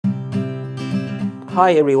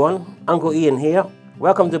Hi everyone, Uncle Ian here.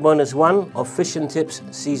 Welcome to bonus 1 of Fishing Tips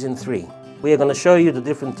Season 3. We are going to show you the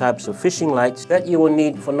different types of fishing lights that you will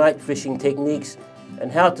need for night fishing techniques and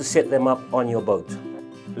how to set them up on your boat.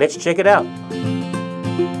 Let's check it out.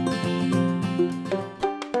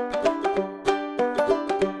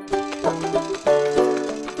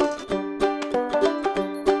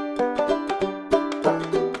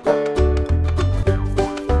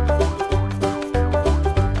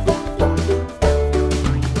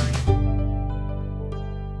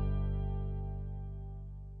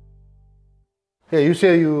 Yeah, you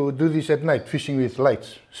say you do this at night, fishing with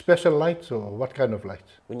lights. Special lights or what kind of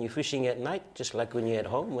lights? When you're fishing at night, just like when you're at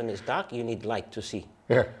home, when it's dark, you need light to see.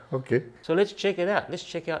 Yeah, okay. So let's check it out. Let's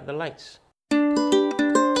check out the lights.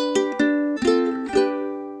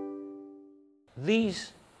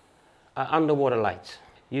 These are underwater lights.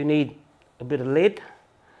 You need a bit of lead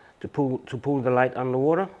to pull the light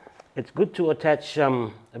underwater. It's good to attach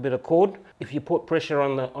a bit of cord. If you put pressure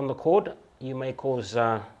on the cord, you may cause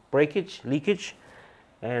breakage, leakage,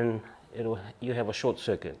 and you have a short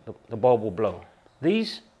circuit. The bulb will blow.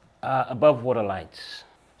 These are above water lights.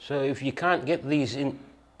 So if you can't get these in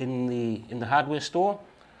the hardware store,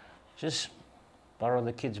 just borrow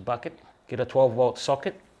the kid's bucket, get a 12-volt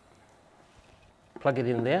socket, plug it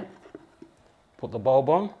in there, put the bulb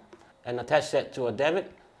on, and attach that to a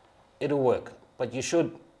davit. It'll work, but you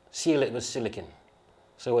should seal it with silicone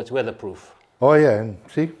so it's weatherproof. Oh yeah, and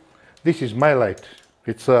see, this is my light.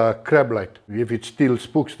 It's a crab light. If it still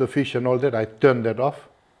spooks the fish and all that, I turn that off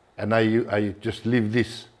and I just leave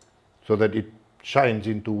this so that it shines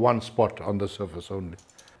into one spot on the surface only.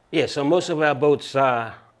 Yeah, so most of our boats,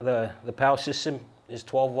 the power system is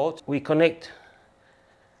 12 volts. We connect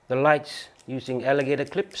the lights using alligator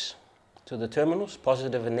clips to the terminals,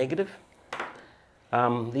 positive and negative.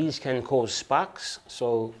 These can cause sparks,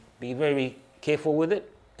 so be very careful with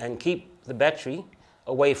it and keep the battery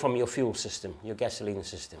away from your fuel system, your gasoline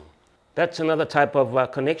system. That's another type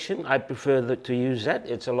of connection. I prefer to use that.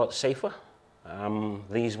 It's a lot safer.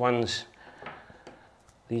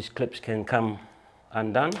 These clips can come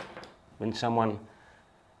undone. When someone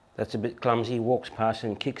that's a bit clumsy walks past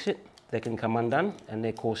and kicks it, they can come undone and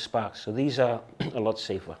they cause sparks. So these are a lot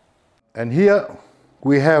safer. And here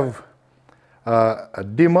we have a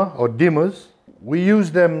dimmer or dimmers. We use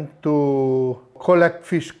them to collect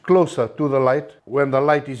fish closer to the light. When the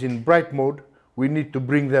light is in bright mode, we need to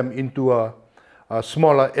bring them into a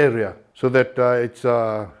smaller area so that it's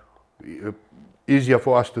easier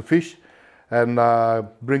for us to fish and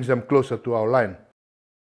brings them closer to our line.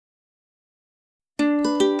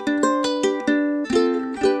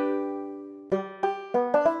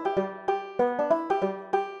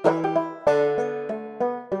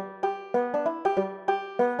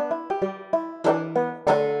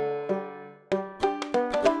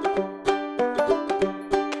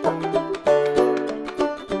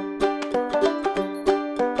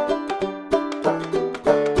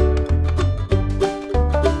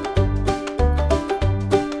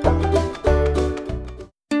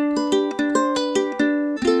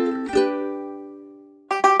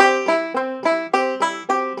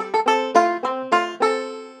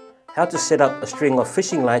 How to set up a string of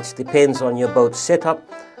fishing lights depends on your boat's setup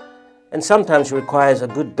and sometimes requires a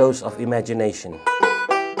good dose of imagination.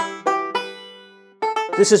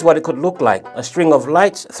 This is what it could look like, a string of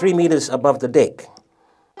lights 3 meters above the deck.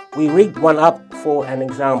 We rigged one up for an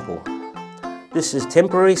example. This is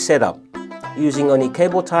temporary setup, using only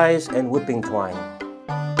cable ties and whipping twine.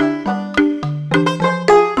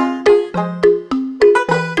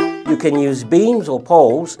 You can use beams or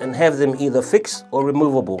poles and have them either fixed or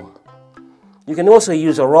removable. You can also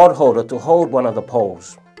use a rod holder to hold one of the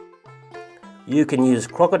poles. You can use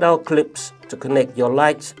crocodile clips to connect your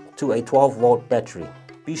lights to a 12-volt battery.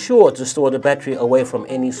 Be sure to store the battery away from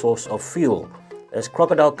any source of fuel, as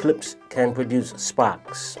crocodile clips can produce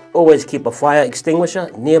sparks. Always keep a fire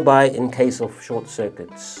extinguisher nearby in case of short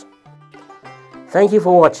circuits. Thank you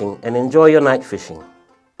for watching and enjoy your night fishing.